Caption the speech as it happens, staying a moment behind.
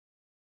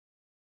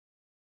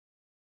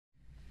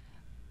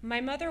My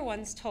mother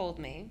once told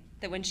me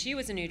that when she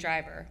was a new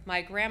driver,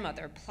 my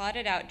grandmother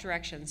plotted out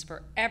directions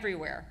for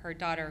everywhere her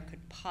daughter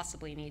could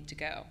possibly need to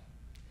go.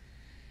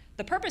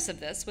 The purpose of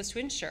this was to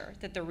ensure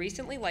that the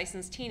recently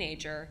licensed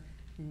teenager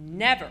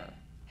never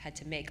had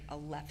to make a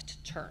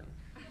left turn.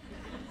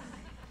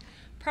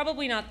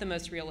 Probably not the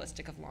most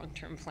realistic of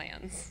long-term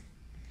plans.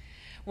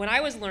 When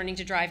I was learning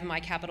to drive in my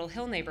Capitol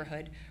Hill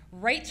neighborhood,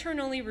 right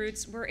turn-only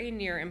routes were a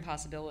near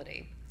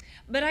impossibility.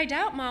 But I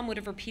doubt Mom would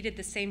have repeated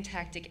the same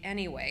tactic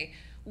anyway.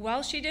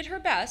 While she did her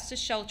best to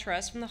shelter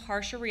us from the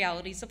harsher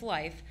realities of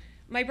life,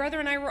 my brother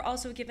and I were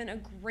also given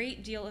a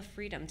great deal of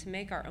freedom to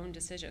make our own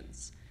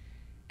decisions.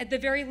 At the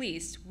very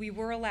least, we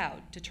were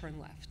allowed to turn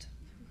left.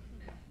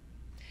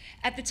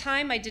 At the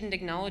time, I didn't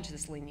acknowledge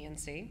this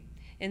leniency.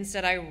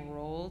 Instead, I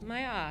rolled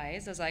my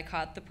eyes as I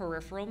caught the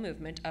peripheral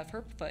movement of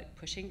her foot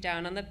pushing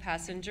down on the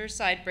passenger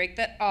side brake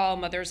that all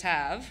mothers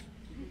have.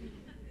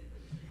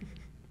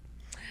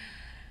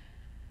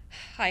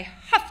 I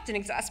huffed in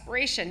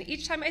exasperation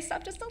each time I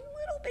stopped just a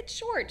little bit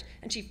short,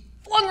 and she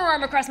flung her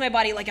arm across my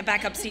body like a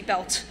backup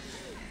seatbelt.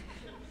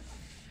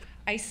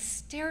 I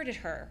stared at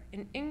her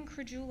in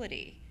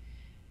incredulity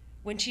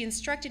when she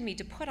instructed me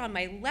to put on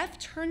my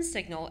left turn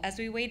signal as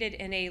we waited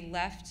in a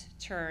left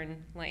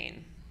turn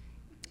lane.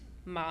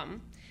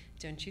 Mom,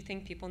 don't you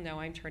think people know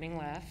I'm turning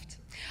left?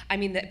 I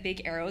mean, the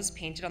big arrows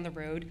painted on the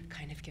road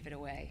kind of give it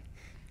away.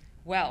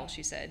 Well,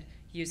 she said,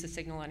 use the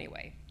signal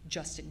anyway,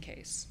 just in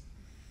case.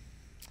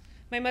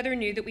 My mother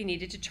knew that we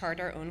needed to chart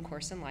our own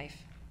course in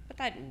life, but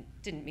that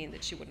didn't mean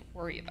that she wouldn't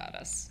worry about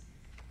us.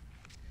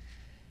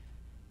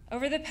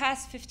 Over the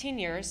past 15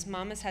 years,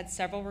 Mom has had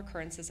several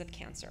recurrences of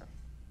cancer,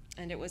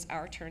 and it was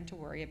our turn to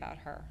worry about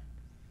her.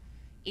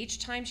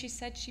 Each time she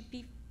said she'd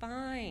be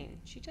fine.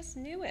 She just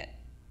knew it.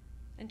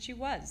 And she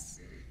was.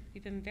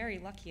 We've been very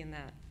lucky in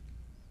that.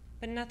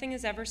 But nothing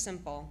is ever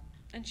simple,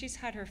 and she's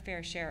had her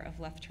fair share of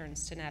left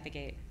turns to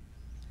navigate.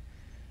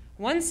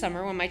 One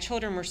summer, when my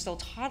children were still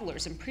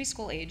toddlers and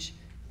preschool age,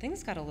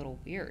 things got a little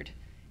weird.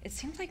 It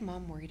seemed like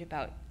Mom worried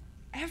about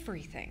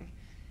everything.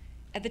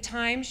 At the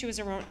time, she was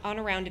on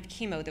a round of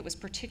chemo that was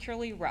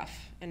particularly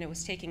rough, and it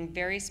was taking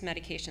various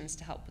medications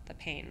to help with the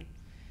pain.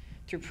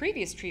 Through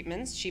previous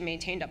treatments, she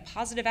maintained a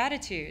positive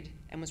attitude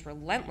and was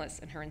relentless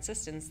in her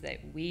insistence that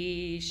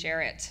we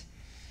share it.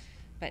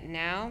 But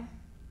now,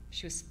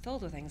 she was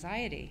filled with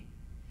anxiety.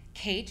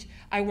 Kate,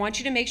 I want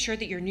you to make sure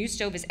that your new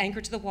stove is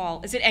anchored to the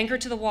wall. Is it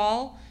anchored to the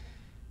wall?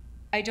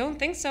 I don't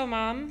think so,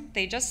 Mom.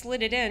 They just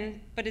slid it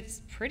in, but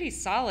it's pretty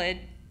solid.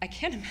 I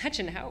can't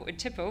imagine how it would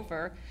tip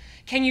over.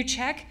 Can you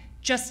check?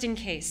 Just in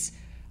case.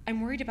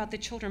 I'm worried about the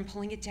children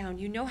pulling it down.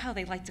 You know how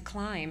they like to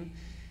climb.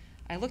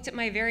 I looked at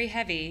my very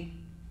heavy,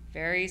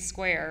 very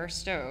square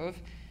stove,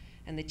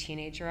 and the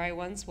teenager I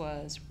once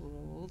was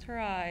rolled her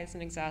eyes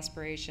in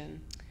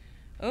exasperation.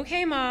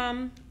 Okay,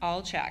 Mom,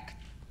 I'll check.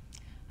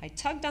 I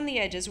tugged on the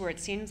edges where it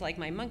seemed like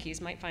my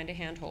monkeys might find a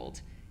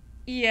handhold.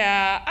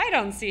 Yeah, I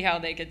don't see how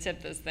they could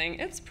tip this thing.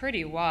 It's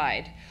pretty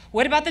wide.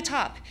 What about the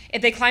top?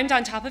 If they climbed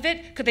on top of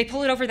it, could they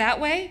pull it over that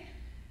way?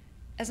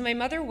 As my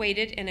mother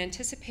waited in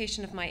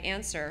anticipation of my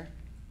answer,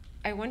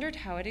 I wondered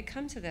how it had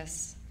come to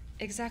this.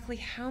 Exactly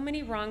how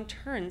many wrong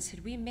turns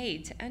had we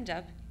made to end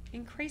up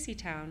in Crazy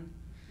Town?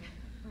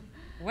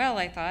 Well,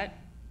 I thought,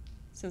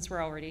 since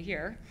we're already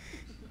here,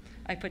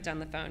 I put down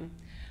the phone.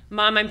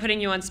 Mom, I'm putting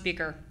you on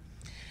speaker.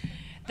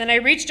 Then I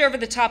reached over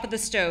the top of the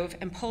stove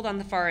and pulled on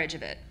the far edge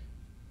of it.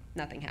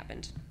 Nothing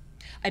happened.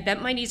 I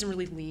bent my knees and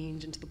really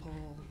leaned into the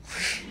pole.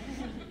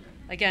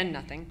 Again,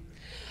 nothing.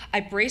 I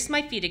braced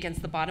my feet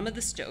against the bottom of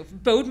the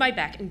stove, bowed my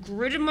back, and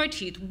gritted my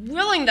teeth,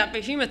 willing that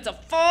behemoth to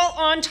fall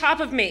on top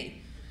of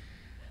me.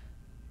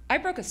 I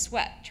broke a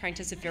sweat trying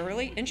to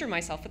severely injure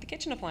myself with the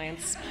kitchen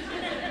appliance.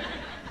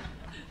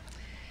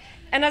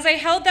 And as I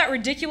held that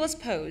ridiculous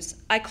pose,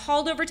 I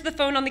called over to the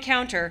phone on the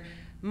counter,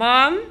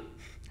 Mom,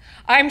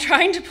 I'm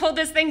trying to pull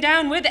this thing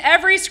down with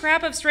every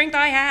scrap of strength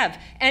I have,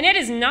 and it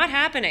is not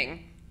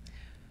happening.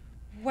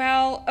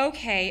 Well,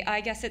 okay,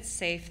 I guess it's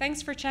safe.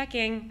 Thanks for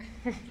checking.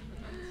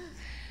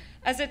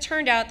 As it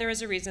turned out, there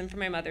was a reason for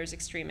my mother's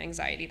extreme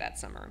anxiety that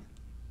summer.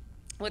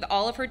 With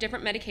all of her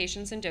different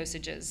medications and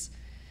dosages,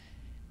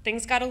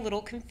 things got a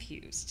little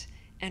confused,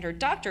 and her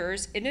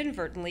doctors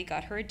inadvertently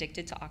got her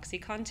addicted to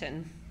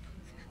OxyContin.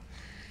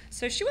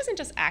 So she wasn't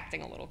just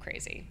acting a little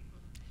crazy.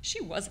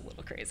 She was a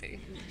little crazy.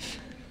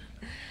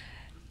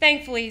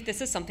 Thankfully,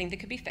 this is something that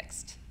could be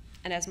fixed.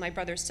 And as my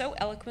brother so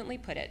eloquently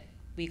put it,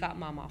 we got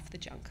Mom off the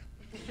junk.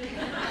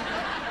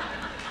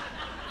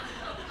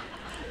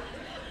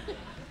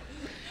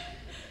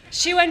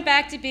 She went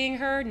back to being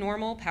her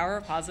normal, power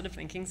of positive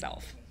thinking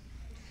self.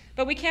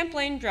 But we can't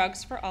blame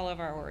drugs for all of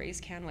our worries,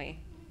 can we?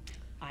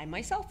 I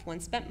myself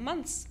once spent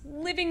months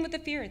living with the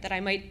fear that I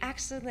might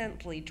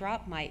accidentally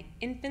drop my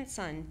infant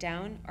son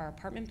down our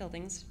apartment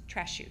building's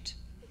trash chute.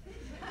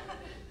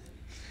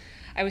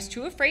 I was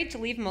too afraid to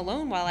leave him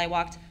alone while I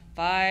walked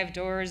 5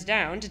 doors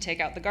down to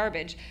take out the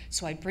garbage,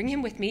 so I'd bring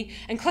him with me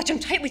and clutch him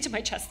tightly to my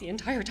chest the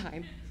entire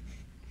time.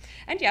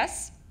 And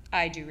yes,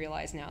 I do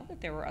realize now that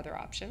there were other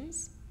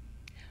options,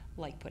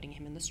 like putting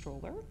him in the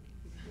stroller,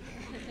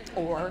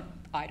 Or,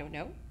 I don't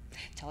know,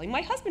 telling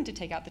my husband to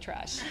take out the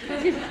trash.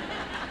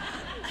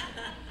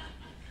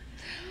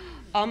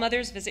 All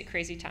mothers visit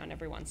Crazy Town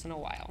every once in a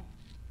while.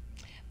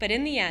 But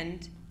in the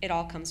end, it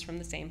all comes from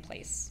the same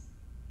place,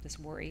 this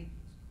worry.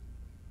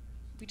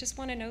 We just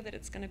want to know that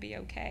it's going to be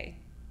okay.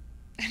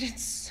 And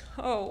it's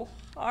so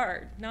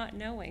hard not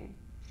knowing.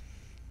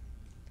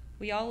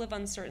 We all live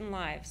uncertain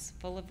lives,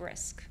 full of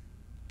risk,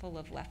 full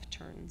of left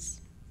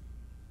turns.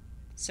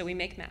 So we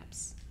make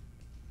maps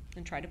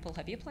and try to pull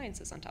heavy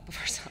appliances on top of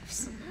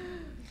ourselves.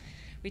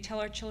 We tell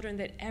our children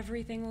that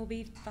everything will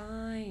be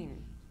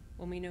fine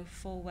when we know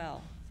full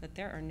well that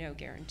there are no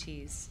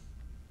guarantees.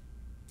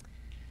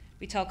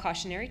 We tell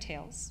cautionary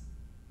tales,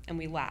 and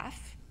we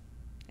laugh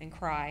and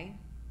cry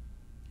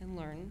and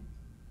learn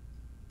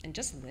and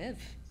just live.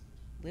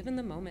 Live in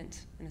the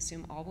moment and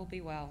assume all will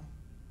be well.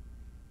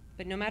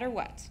 But no matter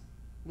what,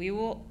 we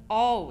will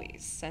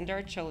always send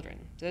our children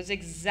those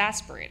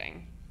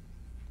exasperating,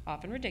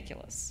 often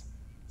ridiculous,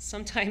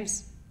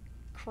 sometimes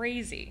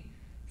crazy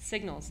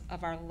signals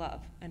of our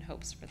love and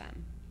hopes for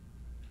them,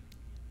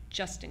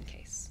 just in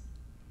case.